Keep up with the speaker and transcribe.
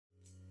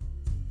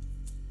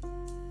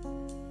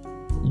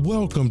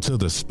Welcome to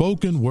the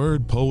Spoken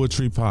Word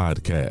Poetry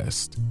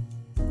Podcast.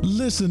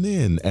 Listen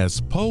in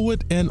as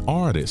poet and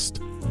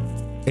artist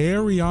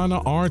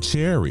Ariana R.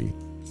 Cherry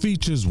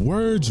features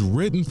words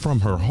written from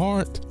her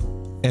heart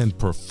and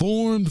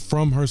performed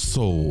from her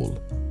soul.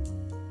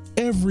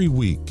 Every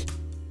week,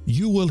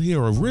 you will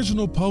hear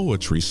original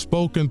poetry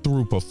spoken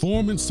through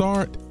performance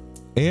art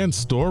and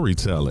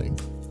storytelling.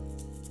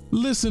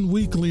 Listen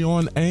weekly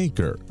on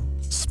Anchor,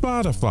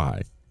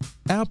 Spotify,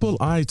 Apple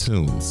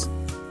iTunes,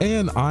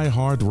 and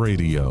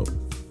iHeartRadio.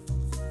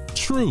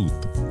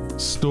 Truth,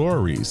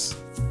 stories,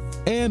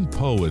 and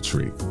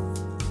poetry.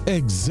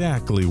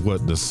 Exactly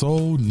what the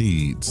soul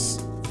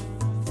needs.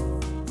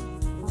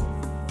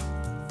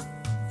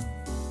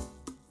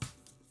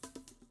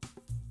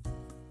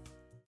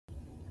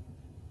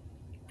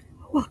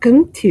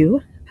 Welcome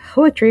to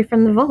Poetry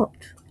from the Vault.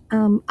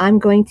 I'm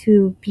going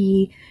to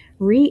be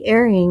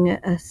re-airing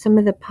some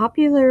of the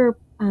popular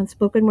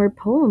spoken word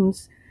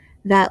poems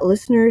that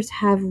listeners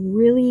have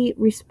really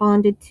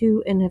responded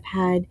to and have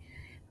had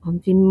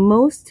the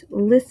most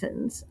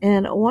listens.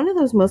 And one of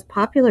those most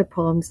popular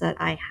poems that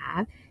I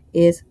have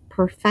is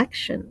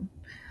Perfection.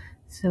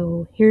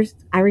 So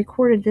I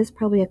recorded this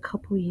probably a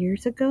couple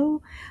years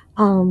ago,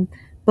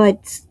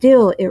 but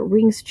still it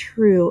rings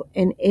true,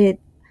 and it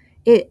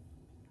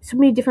so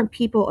many different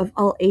people of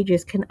all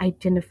ages can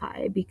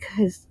identify,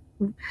 because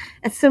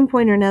at some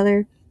point or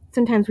another,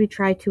 sometimes we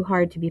try too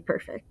hard to be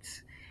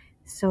perfect.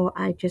 So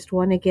I just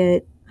want to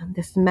get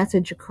this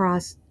message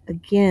across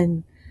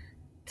again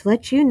to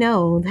let you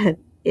know that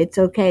it's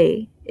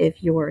okay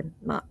if you're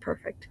not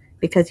perfect,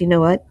 because you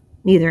know what?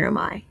 Neither am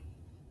I.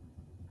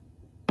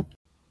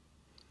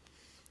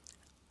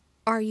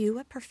 Are you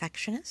a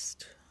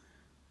perfectionist?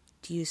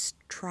 Do you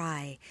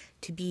try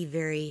to be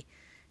very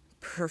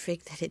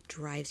perfect that it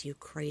drives you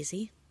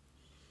crazy?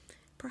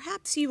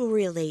 Perhaps you will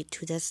relate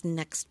to this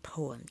next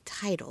poem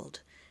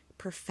titled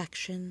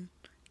Perfection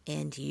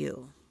and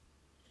You.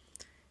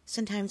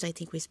 Sometimes I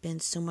think we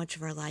spend so much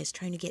of our lives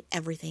trying to get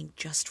everything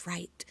just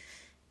right.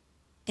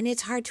 And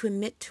it's hard to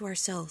admit to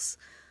ourselves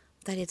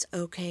that it's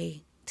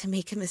okay to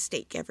make a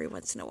mistake every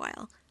once in a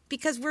while,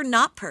 because we're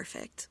not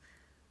perfect,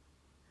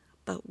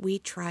 but we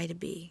try to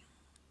be.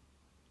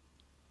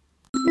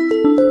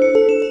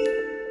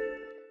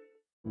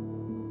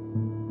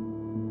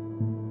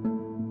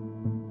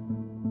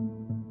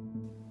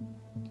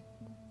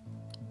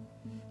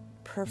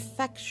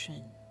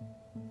 Perfection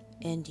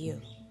and You.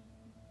 Perfection.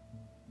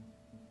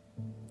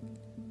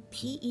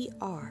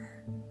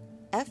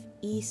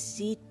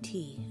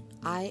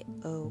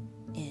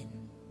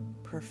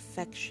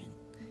 Perfection.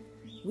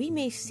 We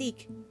may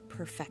seek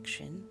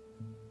perfection,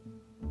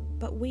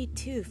 but we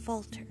too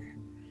falter.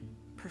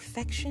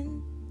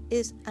 Perfection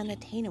is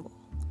unattainable,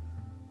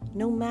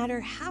 no matter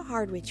how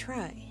hard we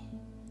try.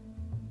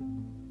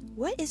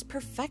 What is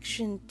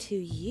perfection to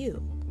you?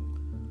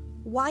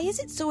 Why is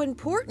it so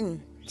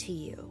important to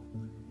you?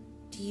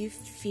 Do you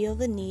feel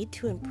the need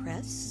to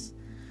impress?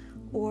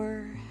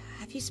 Or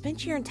have you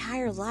spent your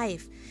entire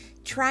life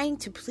trying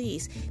to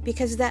please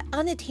because that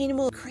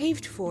unattainable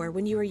craved for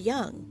when you were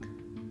young?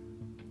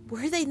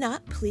 Were they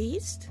not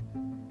pleased?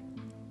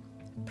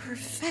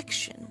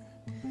 Perfection.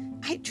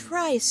 I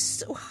try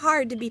so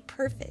hard to be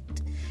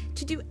perfect,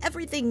 to do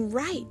everything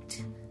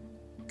right,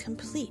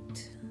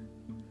 complete.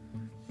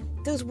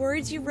 Those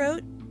words you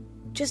wrote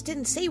just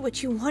didn't say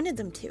what you wanted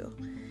them to.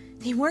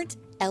 They weren't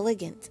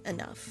elegant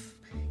enough.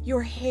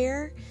 Your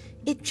hair,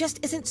 it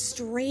just isn't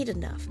straight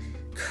enough,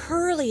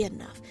 curly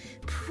enough,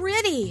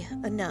 pretty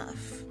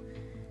enough.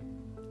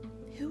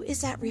 Who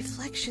is that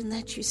reflection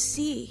that you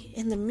see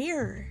in the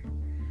mirror?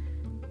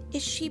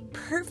 Is she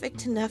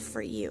perfect enough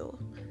for you?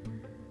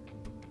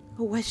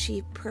 Or was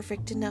she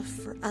perfect enough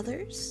for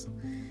others?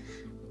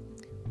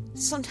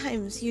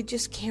 Sometimes you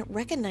just can't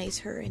recognize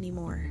her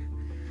anymore.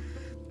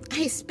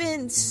 I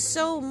spend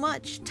so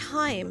much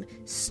time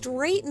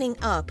straightening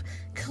up,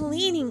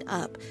 cleaning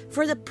up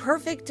for the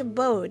perfect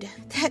abode.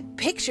 That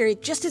picture,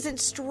 it just isn't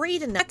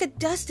straight enough. Like a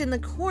dust in the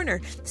corner.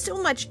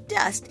 So much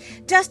dust.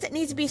 Dust that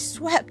needs to be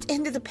swept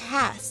into the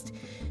past.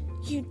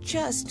 You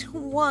just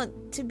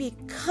want to be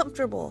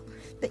comfortable,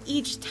 but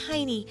each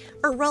tiny,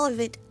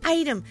 irrelevant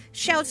item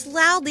shouts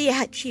loudly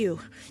at you.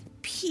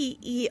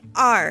 Perfection.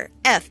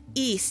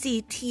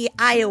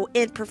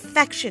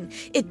 Perfection.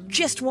 It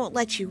just won't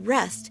let you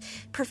rest.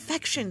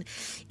 Perfection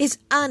is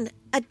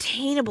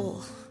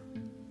unattainable.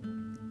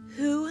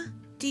 Who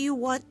do you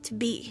want to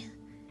be?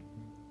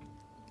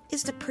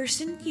 Is the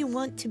person you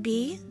want to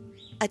be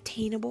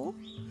attainable?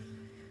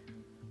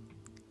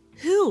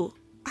 Who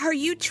are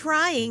you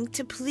trying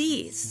to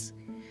please?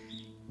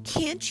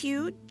 Can't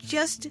you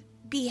just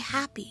be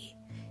happy?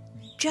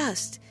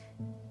 Just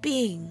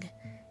being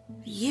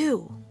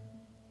you.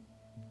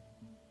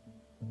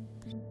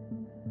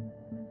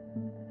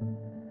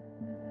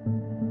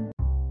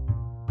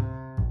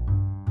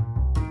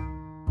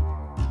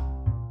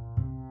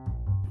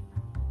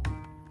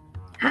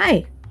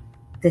 Hi,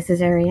 this is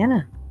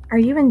Ariana. Are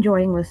you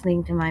enjoying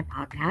listening to my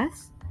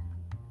podcast?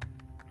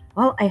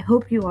 Well, I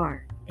hope you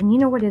are. And you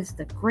know what is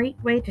the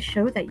great way to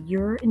show that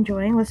you're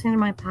enjoying listening to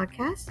my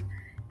podcast?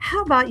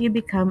 How about you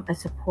become a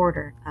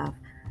supporter of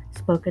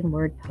Spoken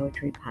Word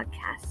Poetry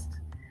Podcast?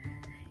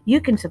 You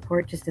can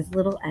support just as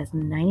little as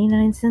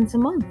 99 cents a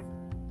month.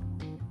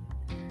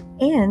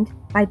 And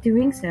by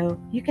doing so,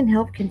 you can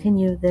help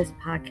continue this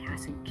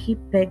podcast and keep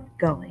it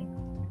going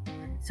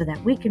so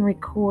that we can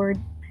record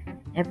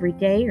every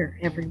day or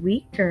every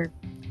week or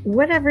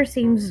whatever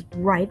seems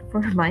right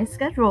for my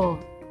schedule.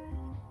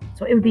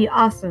 So it would be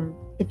awesome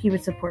if you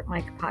would support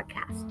my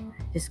podcast.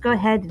 Just go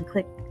ahead and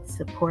click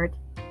support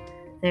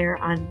there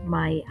on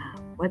my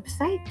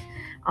website,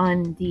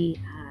 on the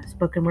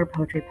Spoken Word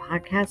Poetry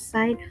Podcast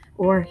site,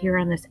 or here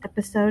on this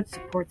episode,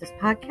 support this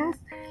podcast,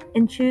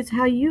 and choose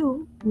how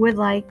you would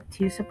like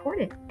to support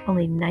it.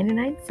 Only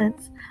 99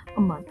 cents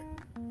a month.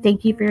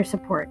 Thank you for your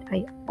support.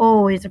 I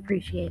always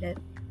appreciate it.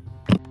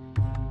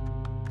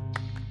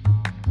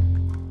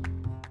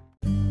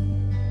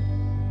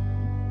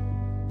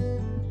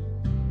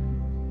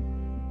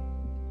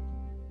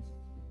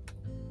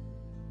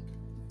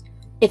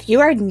 If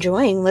you are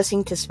enjoying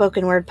listening to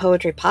Spoken Word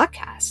Poetry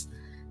Podcasts,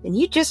 then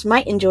you just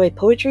might enjoy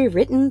poetry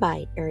written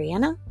by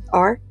Ariana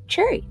R.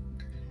 Cherry.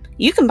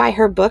 You can buy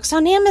her books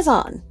on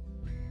Amazon.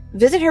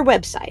 Visit her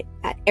website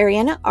at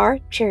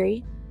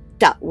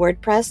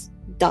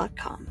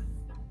arianarcherry.wordpress.com.